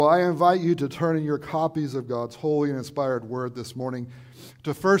Well, I invite you to turn in your copies of God's holy and inspired word this morning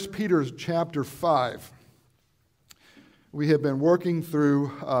to 1 Peter chapter 5. We have been working through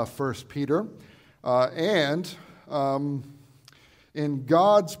 1 Peter, and in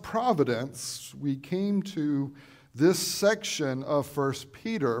God's providence, we came to this section of 1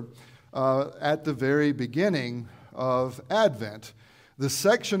 Peter at the very beginning of Advent. The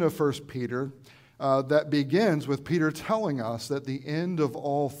section of 1 Peter that begins with Peter telling us that the end of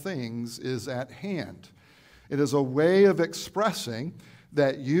all things is at hand. It is a way of expressing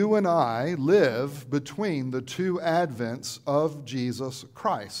that you and I live between the two advents of Jesus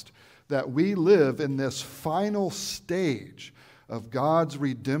Christ, that we live in this final stage of God's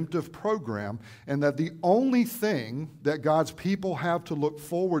redemptive program, and that the only thing that God's people have to look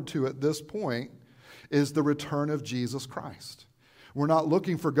forward to at this point is the return of Jesus Christ. We're not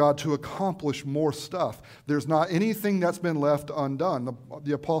looking for God to accomplish more stuff. There's not anything that's been left undone.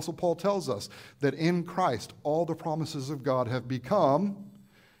 The Apostle Paul tells us that in Christ, all the promises of God have become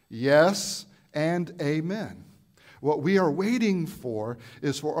yes and amen. What we are waiting for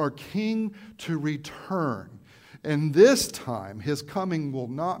is for our King to return. And this time, his coming will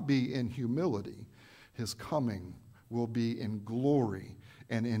not be in humility. His coming will be in glory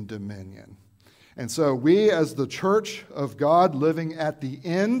and in dominion. And so we, as the church of God living at the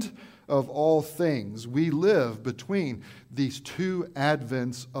end of all things, we live between these two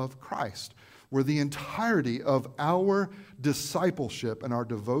advents of Christ, where the entirety of our discipleship and our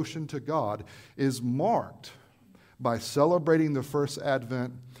devotion to God is marked by celebrating the first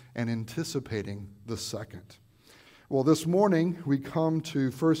advent and anticipating the second. Well, this morning we come to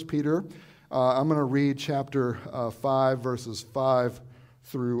 1 Peter. I'm going to read chapter 5, verses 5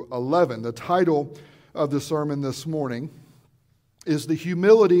 through 11. The title of the sermon this morning is The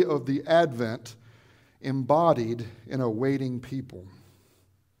Humility of the Advent Embodied in a Waiting People.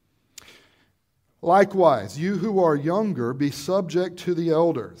 Likewise, you who are younger, be subject to the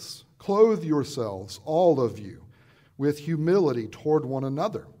elders. Clothe yourselves, all of you, with humility toward one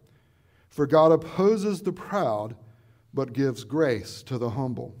another. For God opposes the proud, but gives grace to the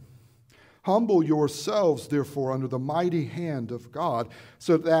humble. Humble yourselves, therefore, under the mighty hand of God,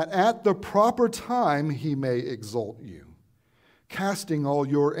 so that at the proper time he may exalt you, casting all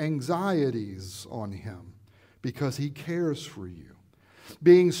your anxieties on him, because he cares for you.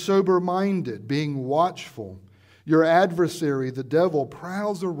 Being sober-minded, being watchful, your adversary, the devil,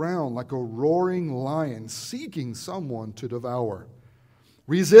 prowls around like a roaring lion, seeking someone to devour.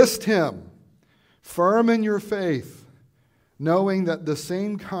 Resist him, firm in your faith, knowing that the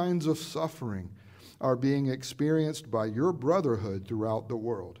same kinds of suffering are being experienced by your brotherhood throughout the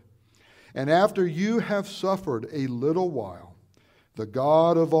world. And after you have suffered a little while, the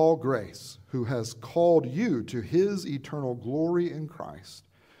God of all grace, who has called you to his eternal glory in Christ,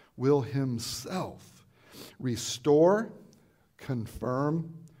 will himself restore,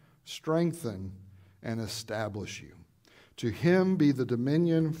 confirm, strengthen, and establish you. To him be the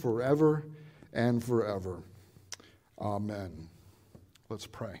dominion forever and forever. Amen. Let's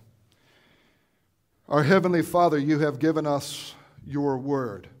pray. Our Heavenly Father, you have given us your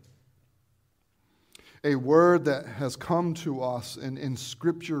word, a word that has come to us in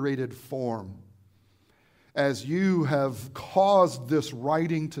inscripturated form, as you have caused this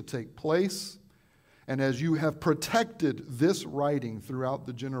writing to take place, and as you have protected this writing throughout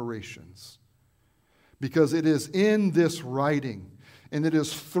the generations. Because it is in this writing, and it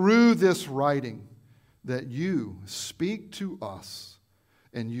is through this writing, that you speak to us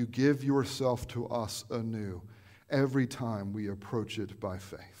and you give yourself to us anew every time we approach it by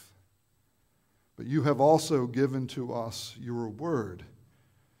faith. But you have also given to us your word,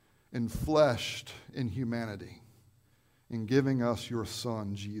 enfleshed in humanity, in giving us your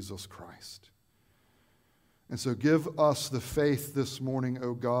Son, Jesus Christ. And so give us the faith this morning,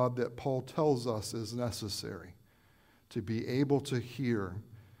 O God, that Paul tells us is necessary to be able to hear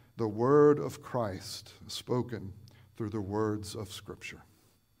the word of Christ spoken through the words of Scripture.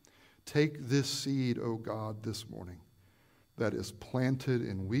 Take this seed, O God, this morning that is planted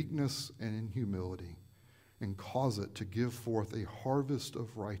in weakness and in humility, and cause it to give forth a harvest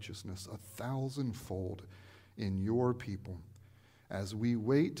of righteousness 1,000-fold in your people as we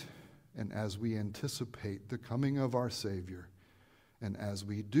wait and as we anticipate the coming of our Savior, and as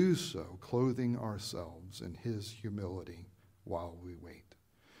we do so, clothing ourselves in his humility while we wait.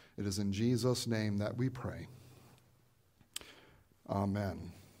 It is in Jesus' name that we pray.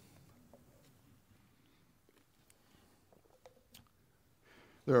 Amen.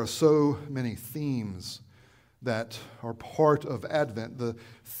 There are so many themes that are part of Advent. The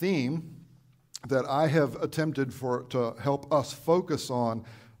theme that I have attempted to help us focus on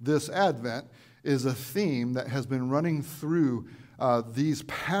this Advent is a theme that has been running through these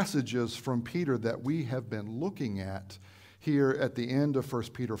passages from Peter that we have been looking at here at the end of 1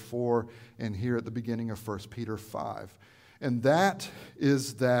 Peter 4 and here at the beginning of 1 Peter 5. And that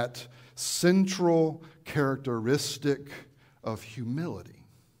is that central characteristic of humility.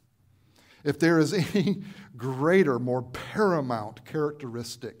 If there is any greater, more paramount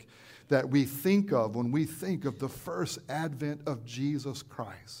characteristic that we think of when we think of the first advent of Jesus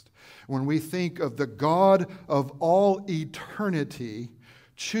Christ, when we think of the God of all eternity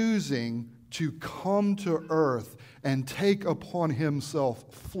choosing to come to earth and take upon himself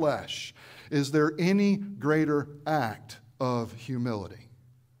flesh, is there any greater act of humility?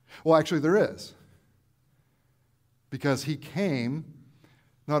 Well, actually there is. Because he came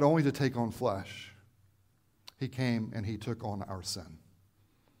not only to take on flesh, he came and he took on our sin.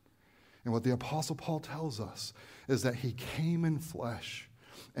 And what the Apostle Paul tells us is that he came in flesh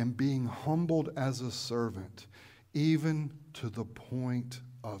and being humbled as a servant, even to the point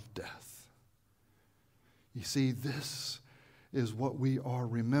of death. You see, this is what we are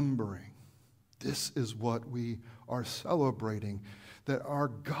remembering. This is what we are celebrating, that our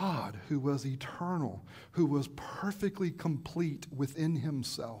God, who was eternal, who was perfectly complete within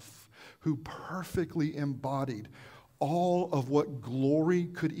himself, who perfectly embodied all of what glory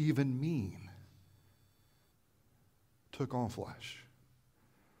could even mean, took on flesh.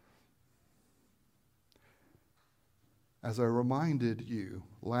 As I reminded you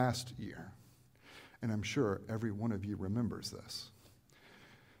last year, and I'm sure every one of you remembers this,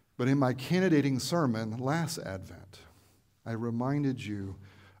 but in my candidating sermon last Advent, I reminded you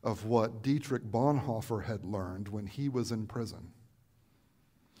of what Dietrich Bonhoeffer had learned when he was in prison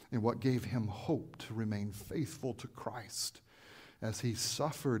and what gave him hope to remain faithful to Christ as he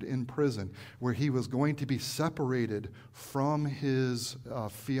suffered in prison, where he was going to be separated from his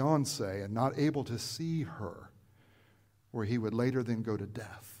fiancée and not able to see her, where he would later then go to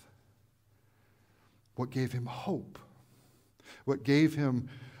death. What gave him hope? What gave him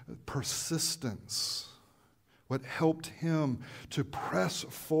persistence? What helped him to press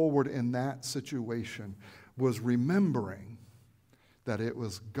forward in that situation was remembering that it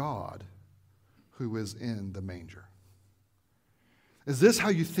was God who is in the manger. Is this how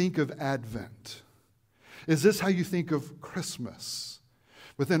you think of Advent? Is this how you think of Christmas?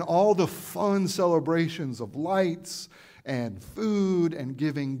 Within all the fun celebrations of lights and food and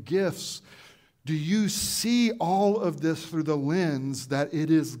giving gifts, do you see all of this through the lens that it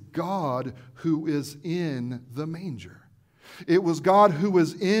is God who is in the manger? It was God who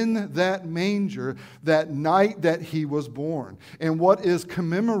was in that manger that night that he was born. And what is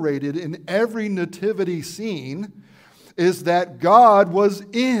commemorated in every nativity scene is that God was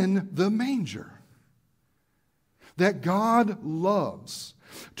in the manger. That God loves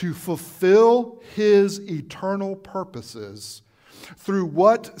to fulfill his eternal purposes through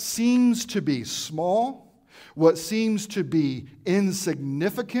what seems to be small, what seems to be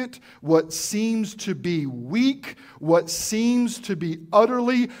insignificant, what seems to be weak, what seems to be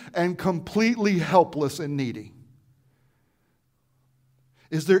utterly and completely helpless and needy.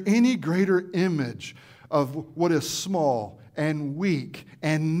 Is there any greater image of what is small and weak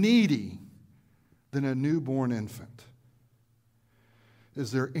and needy than a newborn infant?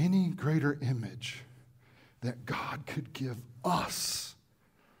 Is there any greater image that God could give us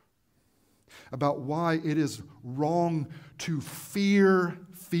about why it is wrong to fear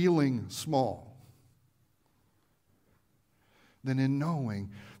feeling small than in knowing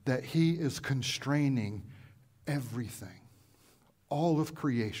that he is constraining everything, all of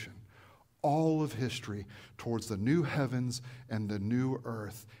creation, all of history towards the new heavens and the new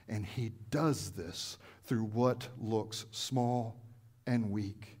earth, and he does this through what looks small and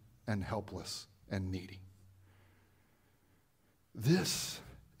weak and helpless and needy. This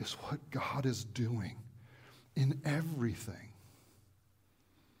is what God is doing in everything.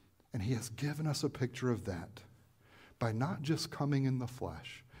 And he has given us a picture of that by not just coming in the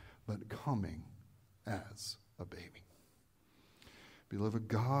flesh, but coming as a baby. Beloved,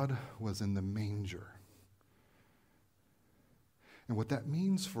 God was in the manger. And what that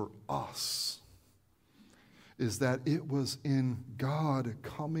means for us is that it was in God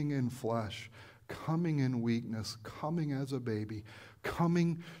coming in flesh, coming in weakness, coming as a baby,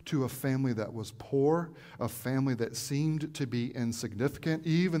 coming to a family that was poor, a family that seemed to be insignificant,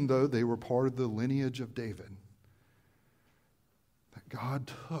 even though they were part of the lineage of David. That God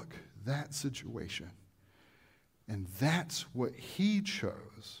took that situation, and that's what he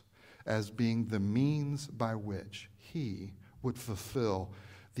chose as being the means by which he would fulfill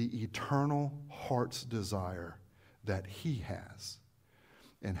the eternal heart's desire that he has.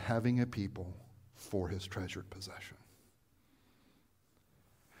 and having a people for his treasured possession.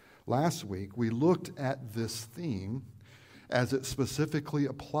 Last week, we looked at this theme as it specifically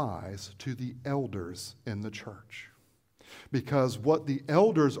applies to the elders in the church. Because what the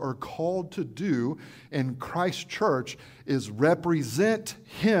elders are called to do in Christ's church is represent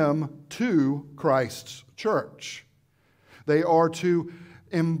him to Christ's church. They are to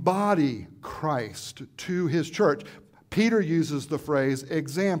embody Christ to his church. Peter uses the phrase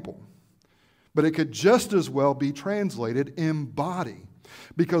example, but it could just as well be translated embody.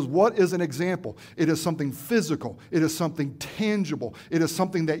 Because what is an example? It is something physical. It is something tangible. It is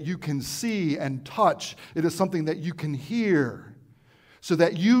something that you can see and touch. It is something that you can hear. So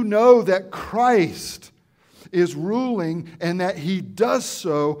that you know that Christ is ruling and that he does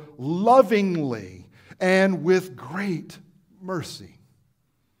so lovingly and with great mercy.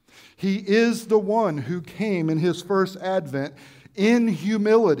 He is the one who came in his first advent in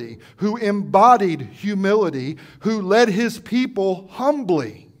humility, who embodied humility, who led his people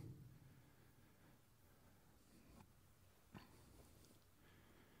humbly.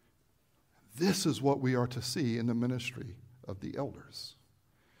 This is what we are to see in the ministry of the elders.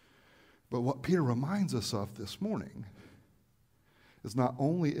 But what Peter reminds us of this morning is not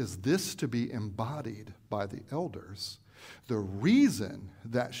only is this to be embodied by the elders, the reason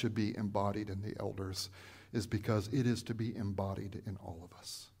that should be embodied in the elders is because it is to be embodied in all of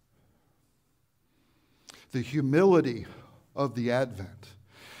us. The humility of the Advent,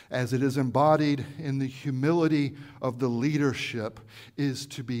 as it is embodied in the humility of the leadership, is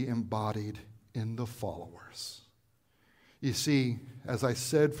to be embodied in the followers. You see, as I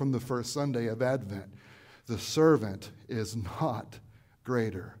said from the first Sunday of Advent, the servant is not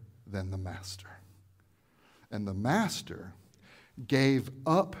greater than the master. And the master gave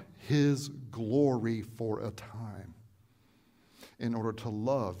up his glory for a time in order to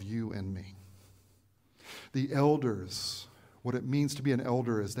love you and me. The elders, what it means to be an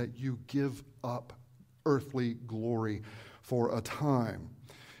elder is that you give up earthly glory for a time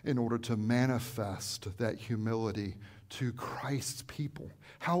in order to manifest that humility to Christ's people.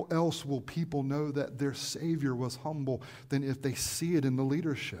 How else will people know that their Savior was humble than if they see it in the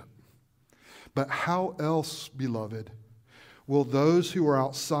leadership? But how else, beloved, will those who are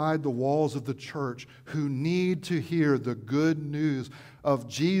outside the walls of the church, who need to hear the good news of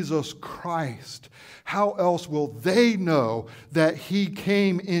Jesus Christ, how else will they know that he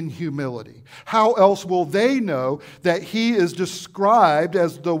came in humility? How else will they know that he is described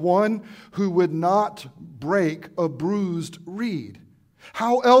as the one who would not break a bruised reed?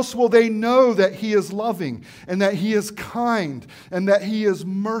 How else will they know that he is loving and that he is kind and that he is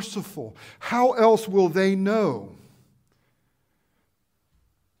merciful? How else will they know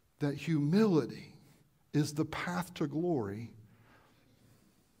that humility is the path to glory?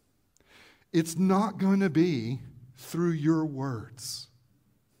 It's not going to be through your words.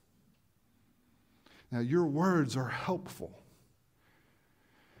 Now, your words are helpful.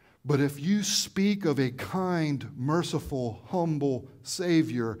 But if you speak of a kind, merciful, humble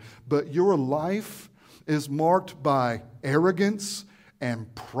Savior, but your life is marked by arrogance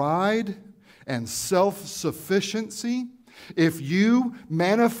and pride and self-sufficiency, if you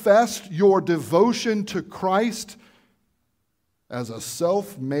manifest your devotion to Christ as a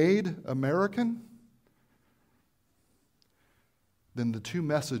self-made American, then the two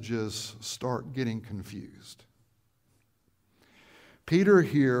messages start getting confused. Peter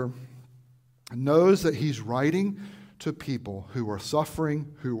here knows that he's writing to people who are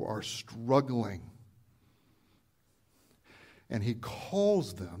suffering, who are struggling. And he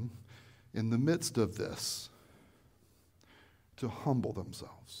calls them in the midst of this to humble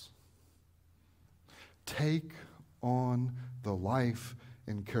themselves. Take on the life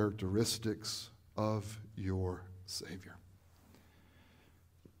and characteristics of your Savior.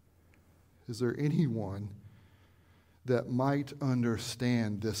 Is there anyone that might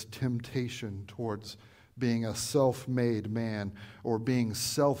understand this temptation towards being a self-made man, or being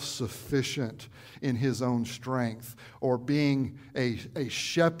self-sufficient in his own strength, or being a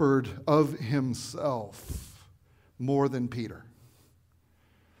shepherd of himself more than Peter?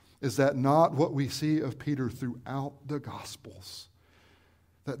 Is that not what we see of Peter throughout the Gospels?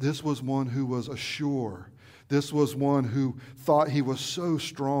 That this was one who was assured. This was one who thought he was so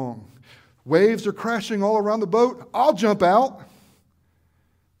strong. Waves are crashing all around the boat. I'll jump out.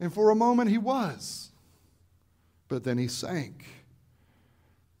 And for a moment he was. But then he sank.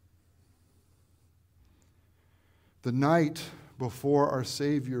 The night before our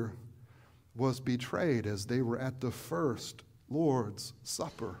Savior was betrayed, as they were at the first Lord's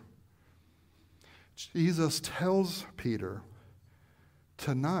Supper, Jesus tells Peter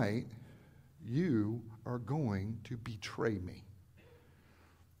tonight you are going to betray me.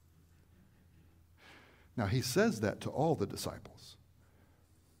 Now, he says that to all the disciples.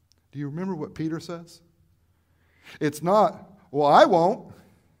 Do you remember what Peter says? It's not, well, I won't,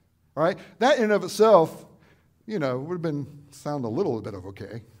 right? That in and of itself, would have been sound a little bit of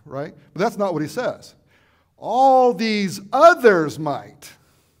okay, right? But that's not what he says. All these others might,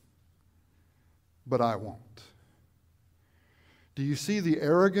 but I won't. Do you see the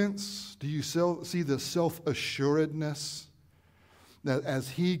arrogance? Do you see the self-assuredness that as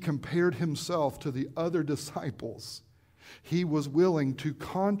he compared himself to the other disciples, he was willing to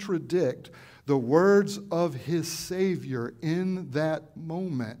contradict the words of his Savior in that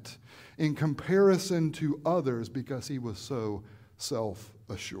moment in comparison to others because he was so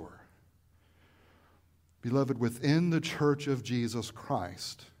self-assured? Beloved, within the church of Jesus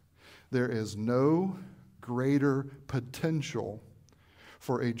Christ, there is no greater potential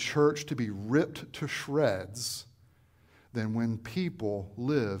for a church to be ripped to shreds than when people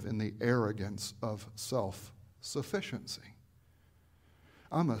live in the arrogance of self-sufficiency.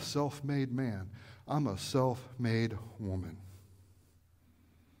 I'm a self-made man. I'm a self-made woman.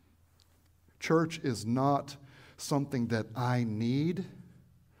 Church is not something that I need.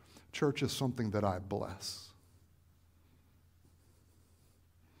 Church is something that I bless.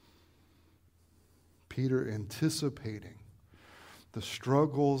 Peter, anticipating the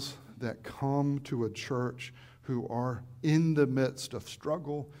struggles that come to a church who are in the midst of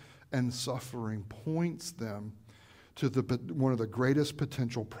struggle and suffering, points them to one of the greatest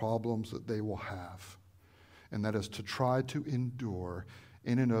potential problems that they will have, and that is to try to endure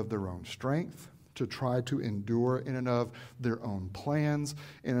in and of their own strength, to try to endure in and of their own plans,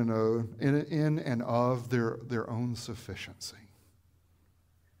 in and of their own sufficiency.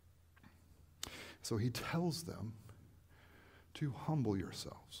 So he tells them to humble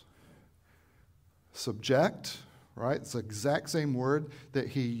yourselves. Subject, right? It's the exact same word that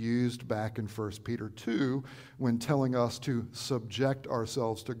he used back in 1 Peter 2 when telling us to subject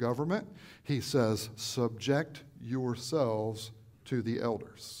ourselves to government. He says, subject yourselves to the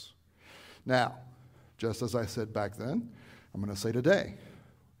elders. Now, just as I said back then, I'm going to say today,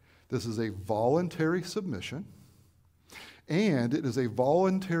 this is a voluntary submission, and it is a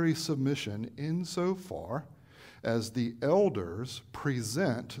voluntary submission insofar as the elders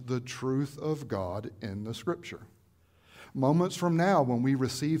present the truth of God in the Scripture. Moments from now, when we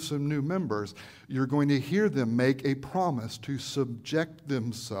receive some new members, you're going to hear them make a promise to subject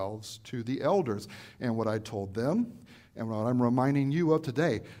themselves to the elders. And what I told them, and what I'm reminding you of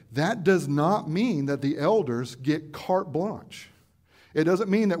today, that does not mean that the elders get carte blanche. It doesn't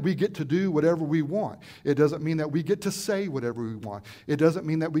mean that we get to do whatever we want. It doesn't mean that we get to say whatever we want. It doesn't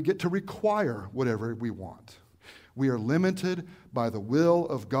mean that we get to require whatever we want. We are limited by the will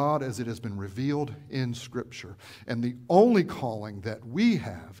of God as it has been revealed in Scripture. And the only calling that we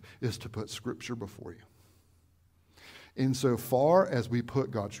have is to put Scripture before you. Insofar as we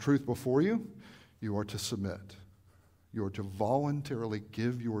put God's truth before you, you are to submit. You are to voluntarily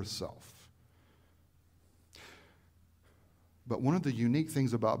give yourself. But one of the unique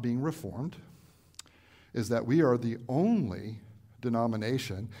things about being Reformed is that we are the only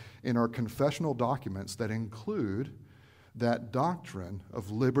denomination in our confessional documents that include that doctrine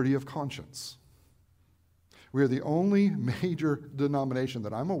of liberty of conscience. We are the only major denomination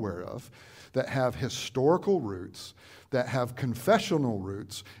that I'm aware of that have historical roots, that have confessional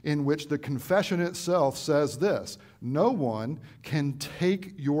roots, in which the confession itself says this: no one can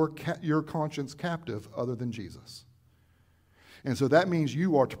take your conscience captive other than Jesus. And so that means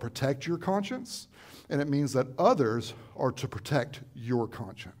you are to protect your conscience, and it means that others are to protect your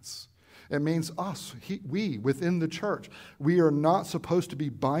conscience. It means us, we within the church, we are not supposed to be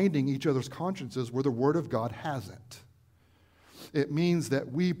binding each other's consciences where the Word of God hasn't. It means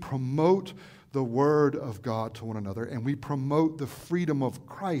that we promote the Word of God to one another, and we promote the freedom of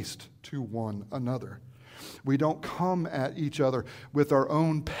Christ to one another. We don't come at each other with our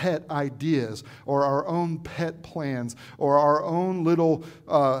own pet ideas or our own pet plans or our own little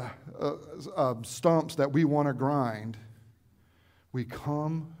stumps that we want to grind. We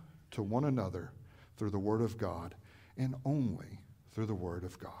come to one another through the Word of God and only through the Word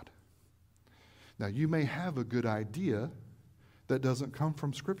of God. Now, you may have a good idea that doesn't come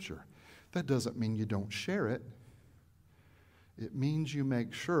from Scripture. That doesn't mean you don't share it. It means you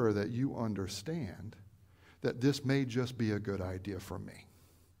make sure that you understand that this may just be a good idea for me.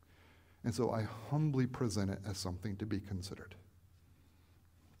 And so I humbly present it as something to be considered.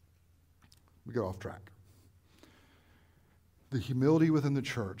 We got off track. The humility within the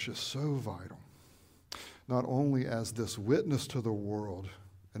church is so vital, not only as this witness to the world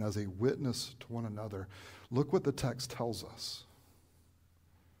and as a witness to one another. Look what the text tells us.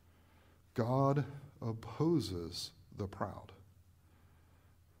 God opposes the proud.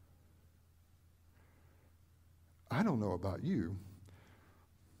 I don't know about you,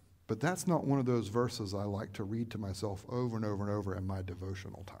 but that's not one of those verses I like to read to myself over and over and over in my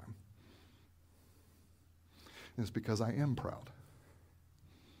devotional time. And it's because I am proud.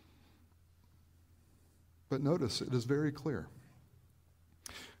 But notice, it is very clear.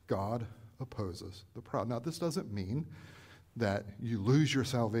 God opposes the proud. Now, this doesn't mean that you lose your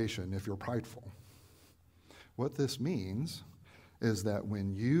salvation if you're prideful. What this means is that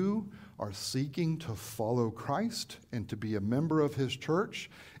when you are seeking to follow Christ and to be a member of his church,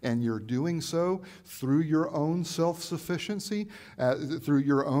 and you're doing so through your own self-sufficiency, through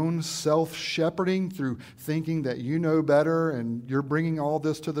your own self-shepherding, through thinking that you know better and you're bringing all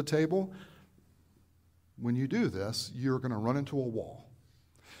this to the table, when you do this, you're going to run into a wall.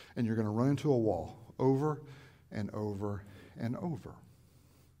 And you're going to run into a wall over and over and over.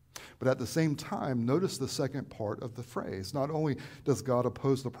 But at the same time, notice the second part of the phrase. Not only does God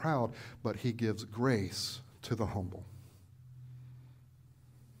oppose the proud, but he gives grace to the humble.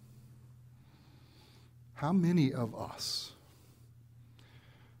 How many of us,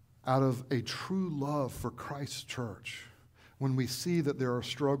 out of a true love for Christ's church, when we see that there are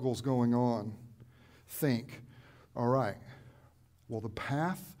struggles going on, think, all right, well, the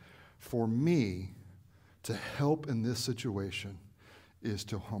path for me to help in this situation is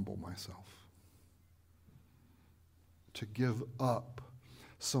to humble myself, to give up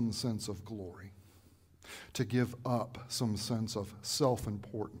some sense of glory, to give up some sense of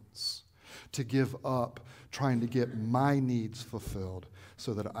self-importance, to give up trying to get my needs fulfilled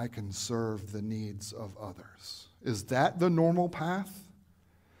so that I can serve the needs of others. Is that the normal path?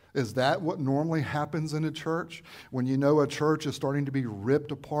 Is that what normally happens in a church? When you know a church is starting to be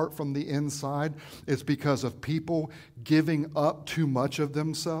ripped apart from the inside, it's because of people giving up too much of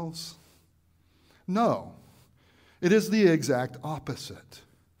themselves? No. It is the exact opposite.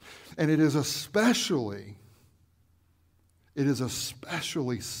 And it is especially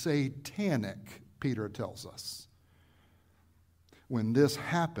satanic, Peter tells us, when this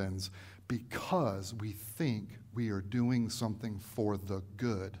happens because we think we are doing something for the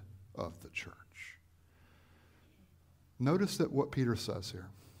good of the church. Notice that what Peter says here.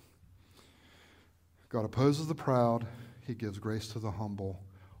 God opposes the proud. He gives grace to the humble.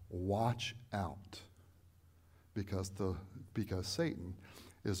 Watch out, because Satan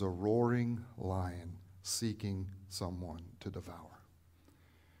is a roaring lion seeking someone to devour.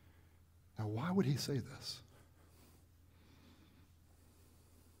 Now, why would he say this?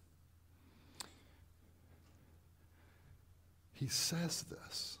 He says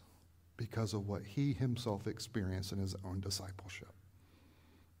this because of what he himself experienced in his own discipleship.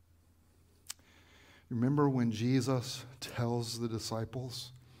 Remember when Jesus tells the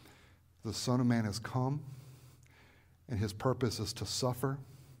disciples, the Son of Man has come, and his purpose is to suffer,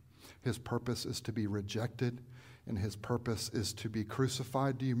 his purpose is to be rejected, and his purpose is to be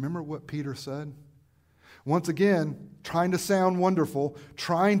crucified. Do you remember what Peter said? Once again, trying to sound wonderful,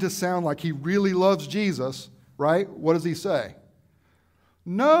 trying to sound like he really loves Jesus, right? What does he say?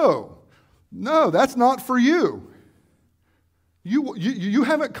 No, that's not for you. You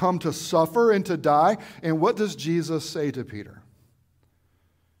haven't come to suffer and to die. And what does Jesus say to Peter?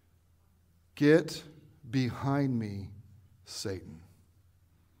 Get behind me, Satan.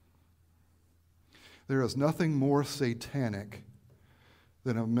 There is nothing more satanic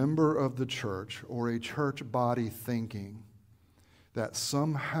than a member of the church or a church body thinking that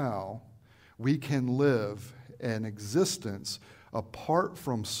somehow we can live an existence apart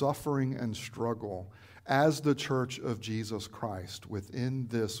from suffering and struggle as the church of Jesus Christ within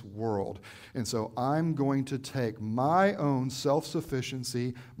this world. And so I'm going to take my own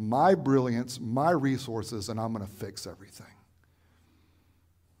self-sufficiency, my brilliance, my resources, and I'm going to fix everything.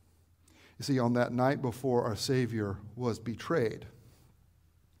 You see, on that night before our Savior was betrayed,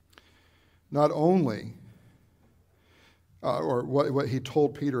 not only or what he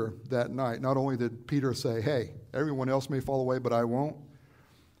told Peter that night, not only did Peter say, hey, everyone else may fall away, but I won't.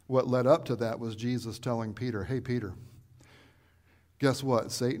 What led up to that was Jesus telling Peter, hey, Peter, guess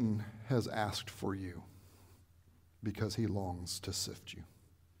what? Satan has asked for you because he longs to sift you.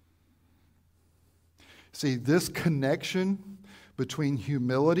 See, this connection between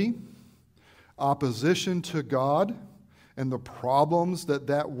humility, opposition to God, and the problems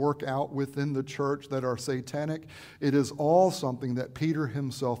that work out within the church that are satanic, it is all something that Peter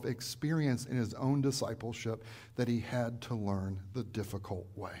himself experienced in his own discipleship that he had to learn the difficult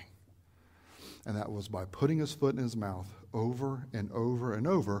way. And that was by putting his foot in his mouth over and over and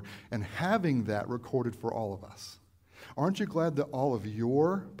over and having that recorded for all of us. Aren't you glad that all of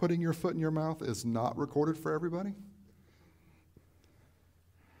your putting your foot in your mouth is not recorded for everybody?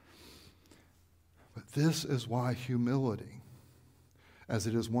 But this is why humility, as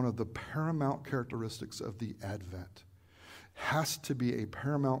it is one of the paramount characteristics of the Advent, has to be a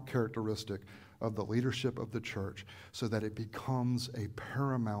paramount characteristic of the leadership of the church so that it becomes a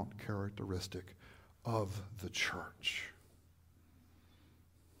paramount characteristic of the church.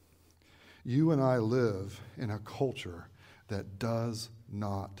 You and I live in a culture that does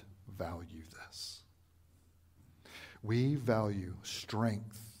not value this. We value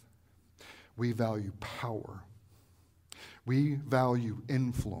strength. We value power. We value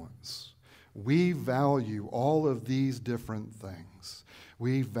influence. We value all of these different things.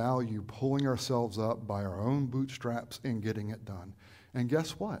 We value pulling ourselves up by our own bootstraps and getting it done. And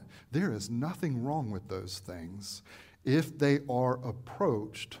guess what? There is nothing wrong with those things if they are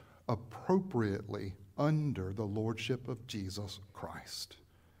approached appropriately under the lordship of Jesus Christ.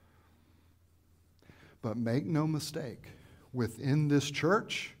 But make no mistake, within this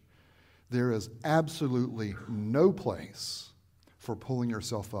church, there is absolutely no place for pulling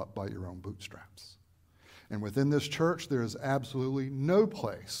yourself up by your own bootstraps. And within this church, there is absolutely no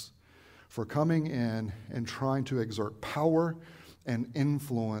place for coming in and trying to exert power and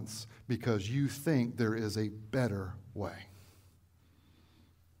influence because you think there is a better way.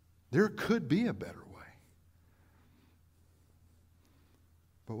 There could be a better way.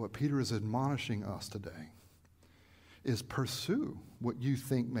 But what Peter is admonishing us today is pursue what you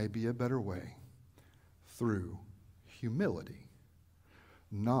think may be a better way through humility,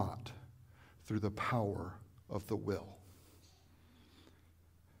 not through the power of the will.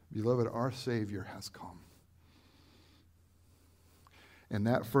 Beloved, our Savior has come. And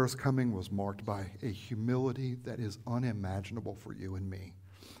that first coming was marked by a humility that is unimaginable for you and me,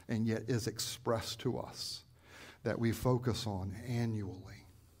 and yet is expressed to us, that we focus on annually.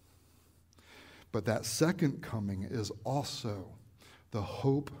 But that second coming is also the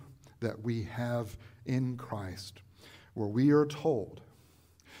hope that we have in Christ, where we are told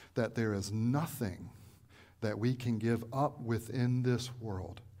that there is nothing that we can give up within this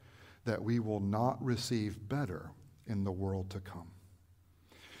world that we will not receive better in the world to come.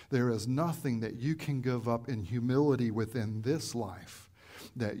 There is nothing that you can give up in humility within this life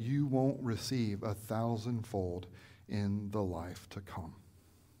that you won't receive 1,000-fold in the life to come.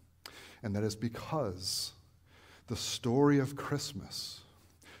 And that is because the story of Christmas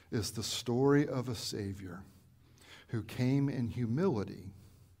is the story of a Savior who came in humility,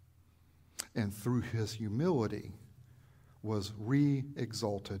 and through his humility was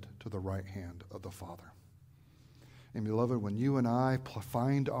re-exalted to the right hand of the Father. And beloved, when you and I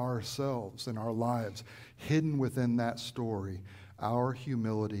find ourselves and our lives hidden within that story, our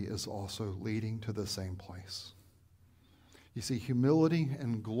humility is also leading to the same place. You see, humility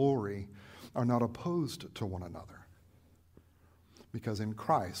and glory are not opposed to one another, because in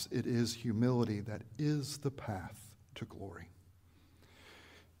Christ it is humility that is the path to glory.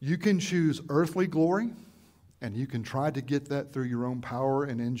 You can choose earthly glory, and you can try to get that through your own power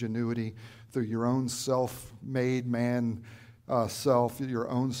and ingenuity, through your own self-made man self, your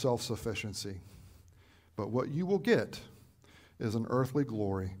own self-sufficiency. But what you will get is an earthly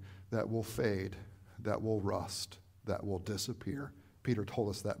glory that will fade, that will rust, that will disappear. Peter told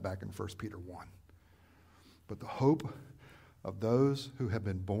us that back in 1 Peter 1. But the hope of those who have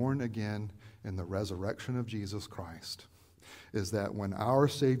been born again in the resurrection of Jesus Christ is that when our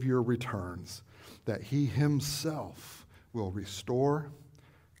Savior returns, that he himself will restore,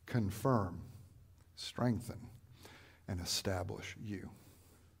 confirm, strengthen, and establish you.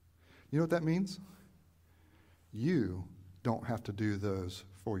 You know what that means? You don't have to do those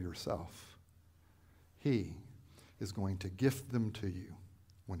for yourself. He is going to gift them to you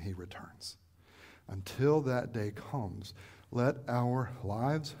when he returns. Until that day comes, let our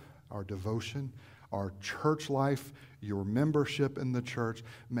lives, our devotion, our church life, your membership in the church,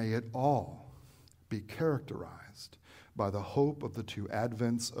 may it all be characterized by the hope of the two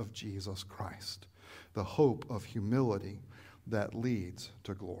advents of Jesus Christ, the hope of humility that leads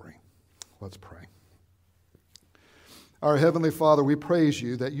to glory. Let's pray. Our Heavenly Father, we praise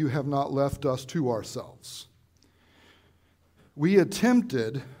you that you have not left us to ourselves. We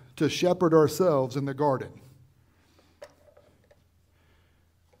attempted to shepherd ourselves in the garden.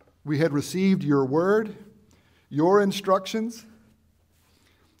 We had received your word, your instructions,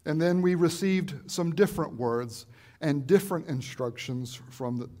 and then we received some different words and different instructions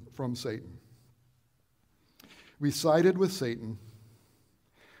from Satan. We sided with Satan.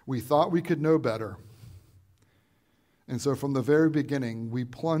 We thought we could know better. And so from the very beginning, we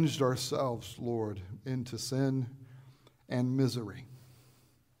plunged ourselves, Lord, into sin and misery.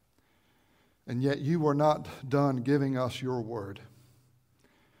 And yet you were not done giving us your word,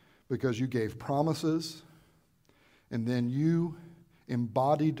 because you gave promises, and then you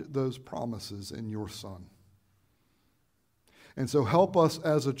embodied those promises in your Son. And so help us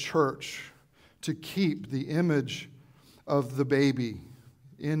as a church to keep the image of the baby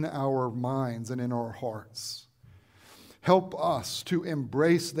in our minds and in our hearts. Help us to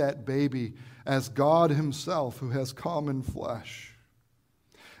embrace that baby as God himself who has come in flesh.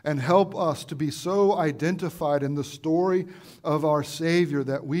 And help us to be so identified in the story of our Savior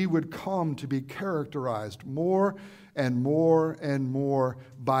that we would come to be characterized more and more and more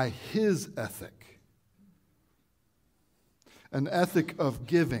by his ethic. An ethic of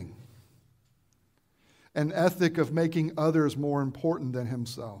giving. An ethic of making others more important than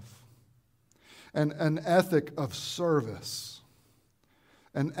himself. And an ethic of service,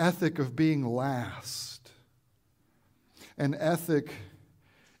 an ethic of being last, an ethic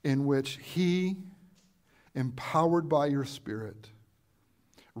in which he, empowered by your Spirit,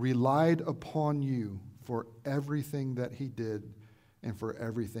 relied upon you for everything that he did and for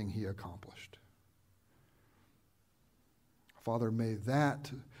everything he accomplished. Father, may that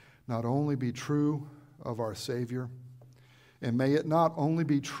not only be true of our Savior, and may it not only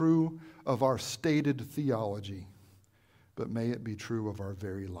be true of our stated theology, but may it be true of our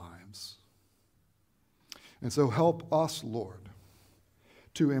very lives. And so help us, Lord,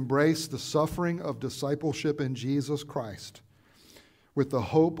 to embrace the suffering of discipleship in Jesus Christ with the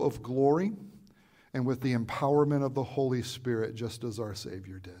hope of glory and with the empowerment of the Holy Spirit, just as our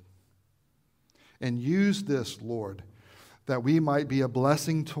Savior did. And use this, Lord, that we might be a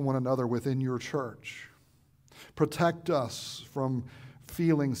blessing to one another within your church. Protect us from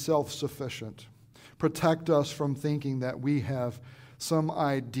feeling self-sufficient. Protect us from thinking that we have some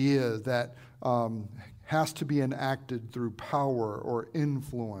idea that has to be enacted through power or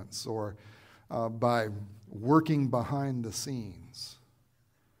influence or by working behind the scenes.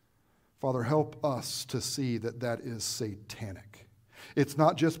 Father, help us to see that that is satanic. It's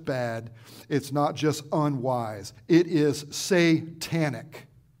not just bad. It's not just unwise. It is satanic.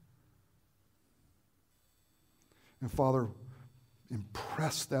 And Father,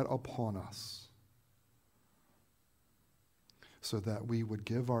 impress that upon us so that we would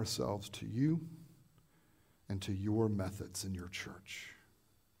give ourselves to you and to your methods in your church.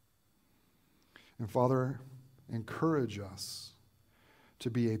 And Father, encourage us to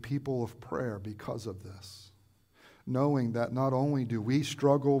be a people of prayer because of this, knowing that not only do we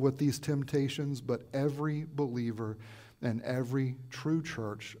struggle with these temptations, but every believer and every true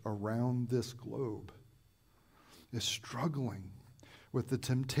church around this globe is struggling with the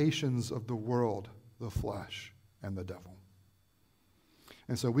temptations of the world, the flesh, and the devil.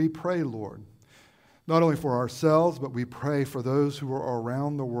 And so we pray, Lord, not only for ourselves, but we pray for those who are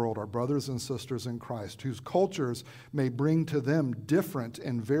around the world, our brothers and sisters in Christ, whose cultures may bring to them different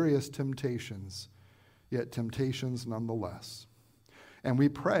and various temptations, yet temptations nonetheless. And we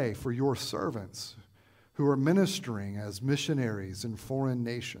pray for your servants who are ministering as missionaries in foreign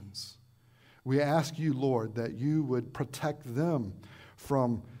nations. We ask you, Lord, that you would protect them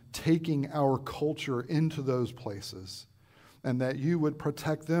from taking our culture into those places, and that you would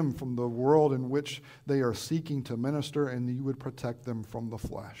protect them from the world in which they are seeking to minister, and you would protect them from the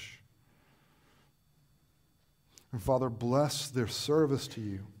flesh. And Father, bless their service to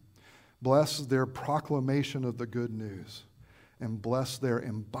you. Bless their proclamation of the good news, and bless their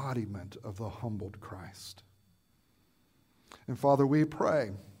embodiment of the humbled Christ. And Father, we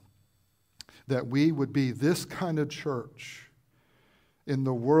pray that we would be this kind of church in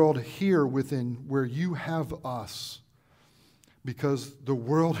the world here within where you have us, because the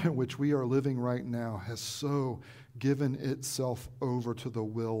world in which we are living right now has so given itself over to the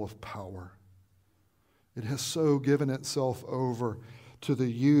will of power. It has so given itself over to the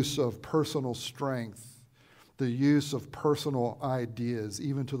use of personal strength, the use of personal ideas,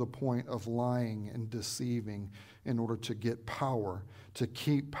 even to the point of lying and deceiving in order to get power, to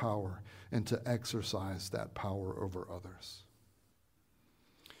keep power, and to exercise that power over others.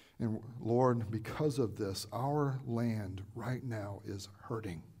 And Lord, because of this, our land right now is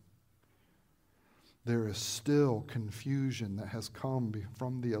hurting. There is still confusion that has come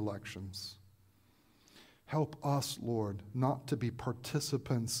from the elections. Help us, Lord, not to be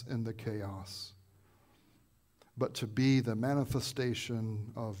participants in the chaos, but to be the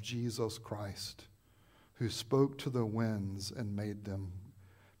manifestation of Jesus Christ, who spoke to the winds and made them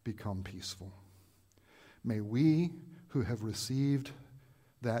become peaceful. May we, who have received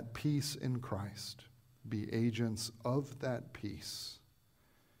that peace in Christ, be agents of that peace.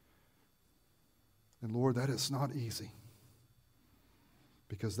 And Lord, that is not easy,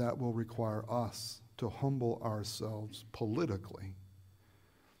 because that will require us to humble ourselves politically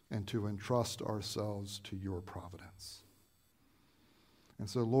and to entrust ourselves to your providence. And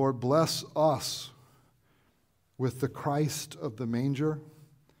so, Lord, bless us with the Christ of the manger,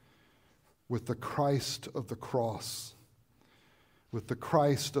 with the Christ of the cross, with the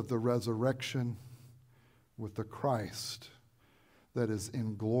Christ of the resurrection, with the Christ that is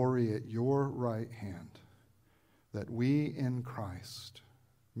in glory at your right hand, that we in Christ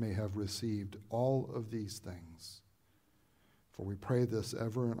may have received all of these things. For we pray this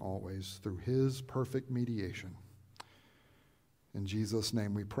ever and always through his perfect mediation. In Jesus'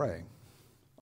 name we pray.